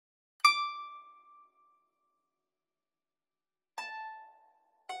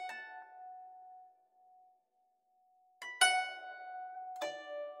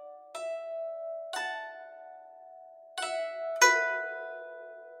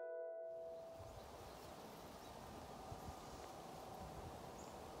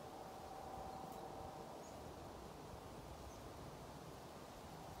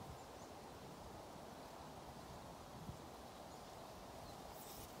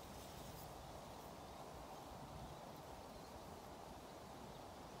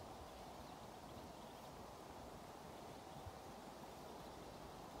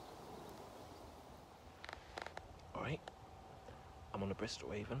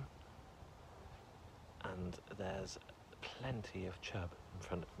Bristol Avon, and there's plenty of chub in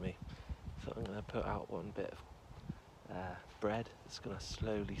front of me. So I'm going to put out one bit of bread that's going to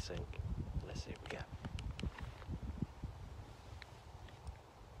slowly sink. Let's see what we get.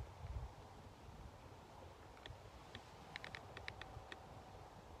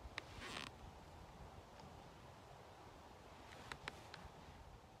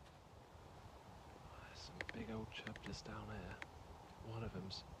 Big old chub just down here. One of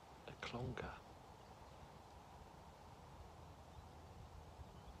them's a clonker.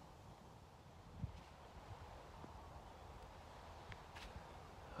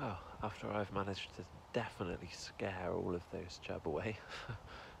 Oh, after I've managed to definitely scare all of those chub away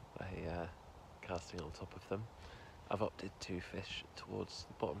by casting on top of them, I've opted to fish towards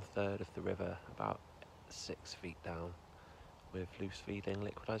the bottom third of the river, about 6 feet down, with loose feeding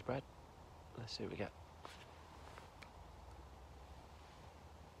liquidised bread. Let's see what we get.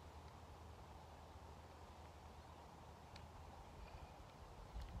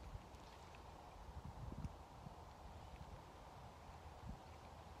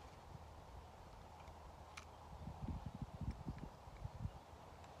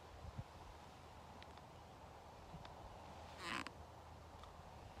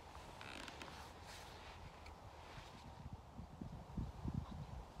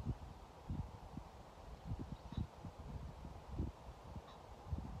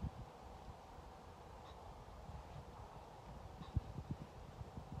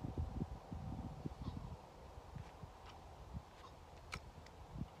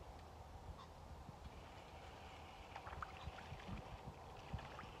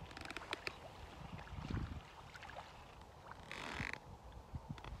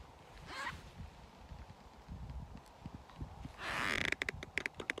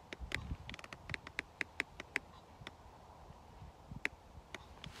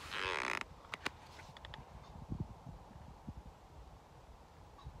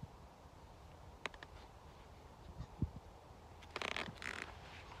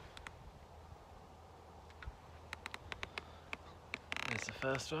 There's the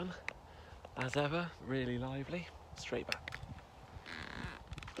first one, as ever, really lively, straight back.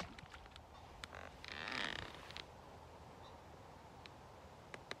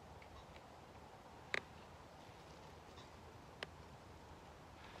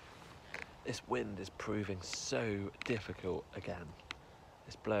 This wind is proving so difficult again.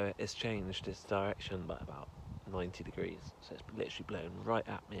 It's changed its direction by about 90 degrees, so it's literally blown right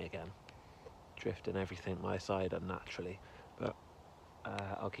at me again, drifting everything my side unnaturally, but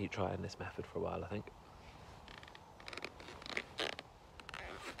I'll keep trying this method for a while, I think.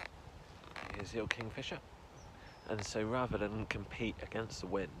 Here's your kingfisher. And so rather than compete against the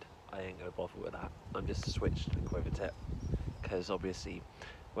wind, I ain't gonna bother with that. I'm just switched to the quiver tip, because obviously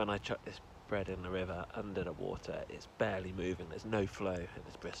when I chuck this bread in the river under the water, it's barely moving. There's no flow in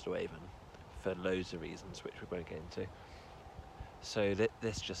this Bristol Avon for loads of reasons, which we won't get into. So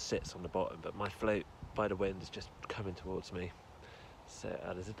this just sits on the bottom, but my float by the wind is just coming towards me. So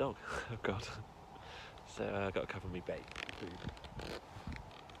there's a dog. Oh God. So I've got to cover me bait.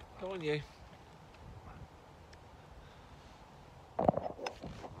 Go on, you.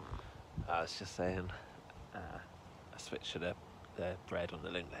 I was just saying, I switched to the bread on the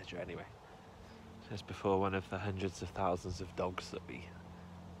link ledger anyway. Just before one of the hundreds of thousands of dogs that we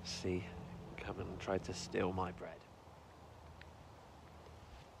see come and try to steal my bread.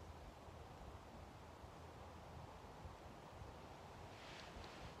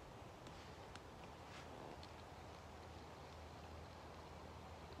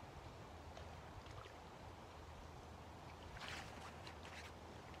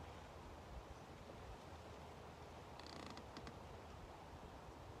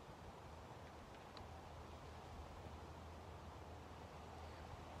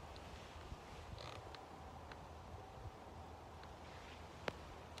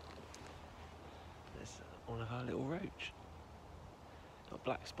 One of our little roach. Got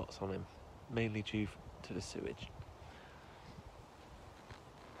black spots on him, mainly due to the sewage.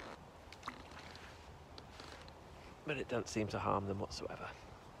 But it doesn't seem to harm them whatsoever.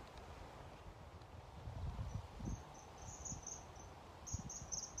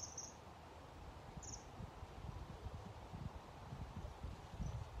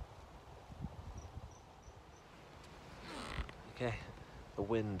 Okay, the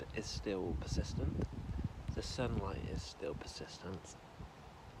wind is still persistent. The sunlight is still persistent,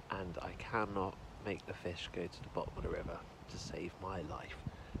 and I cannot make the fish go to the bottom of the river to save my life.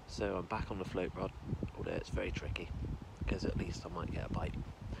 So I'm back on the float rod, although it's very tricky, because at least I might get a bite.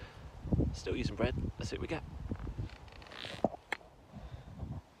 Still using bread, let's see what we get.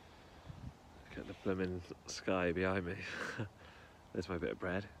 blooming sky behind me. There's my bit of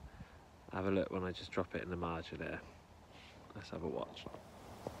bread. Have a look when I just drop it in the margin there. Let's have a watch.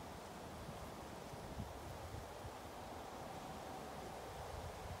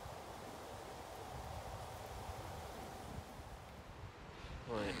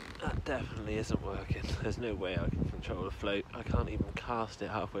 Right, that definitely isn't working. There's no way I can control the float. I can't even cast it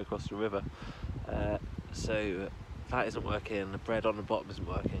halfway across the river. So that isn't working. The bread on the bottom isn't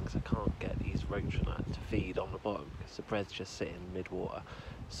working because I can't get these roach to feed on the bottom because the bread's just sitting mid-water.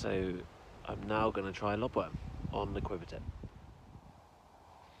 So I'm now going to try lobworm on the quiver tip.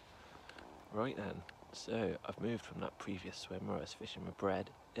 Right then, so I've moved from that previous swim where I was fishing with bread.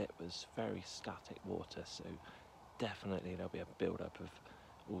 It was very static water, so definitely there'll be a build-up of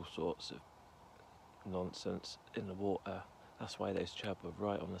all sorts of nonsense in the water. That's why those chub were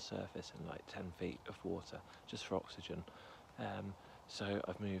right on the surface in like 10 feet of water, just for oxygen. So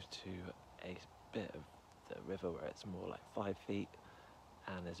I've moved to a bit of the river where it's more like 5 feet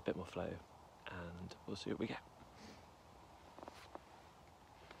and there's a bit more flow, and we'll see what we get.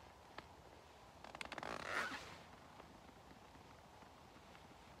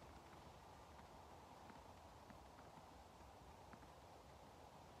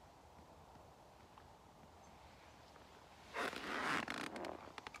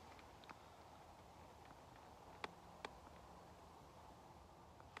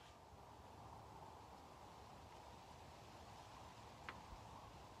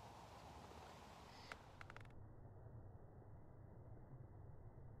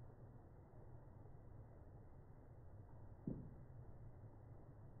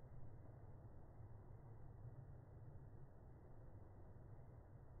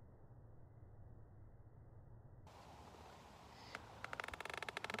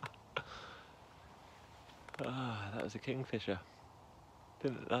 Ah, that was a kingfisher.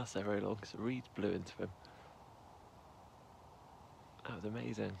 Didn't last there very long because the reeds blew into him. That was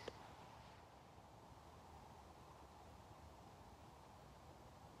amazing.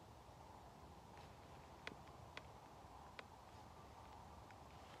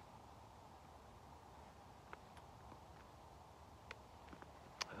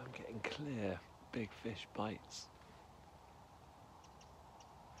 I'm getting clear big fish bites.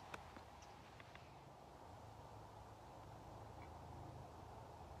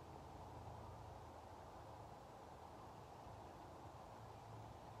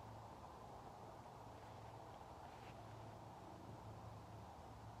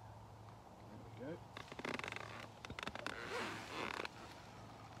 There we go.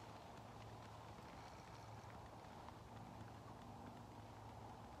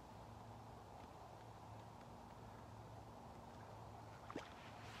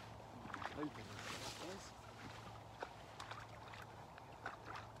 Hoping this is.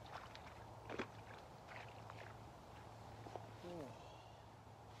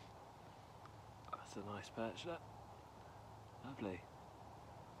 That's a nice perch, that. Lovely.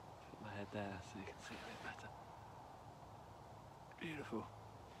 Put my head there so you can see a bit better. Beautiful.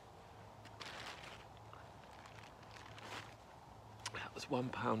 That was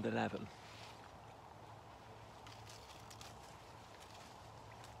 £1.11.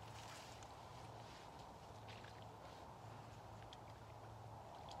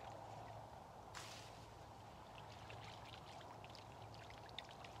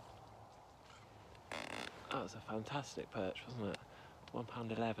 That was a fantastic perch, wasn't it?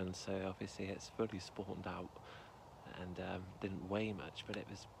 £1.11, so obviously it's fully spawned out and didn't weigh much, but it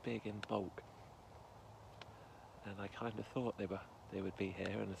was big in bulk. And I kind of thought they would be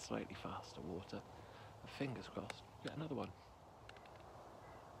here in a slightly faster water. Fingers crossed, get another one.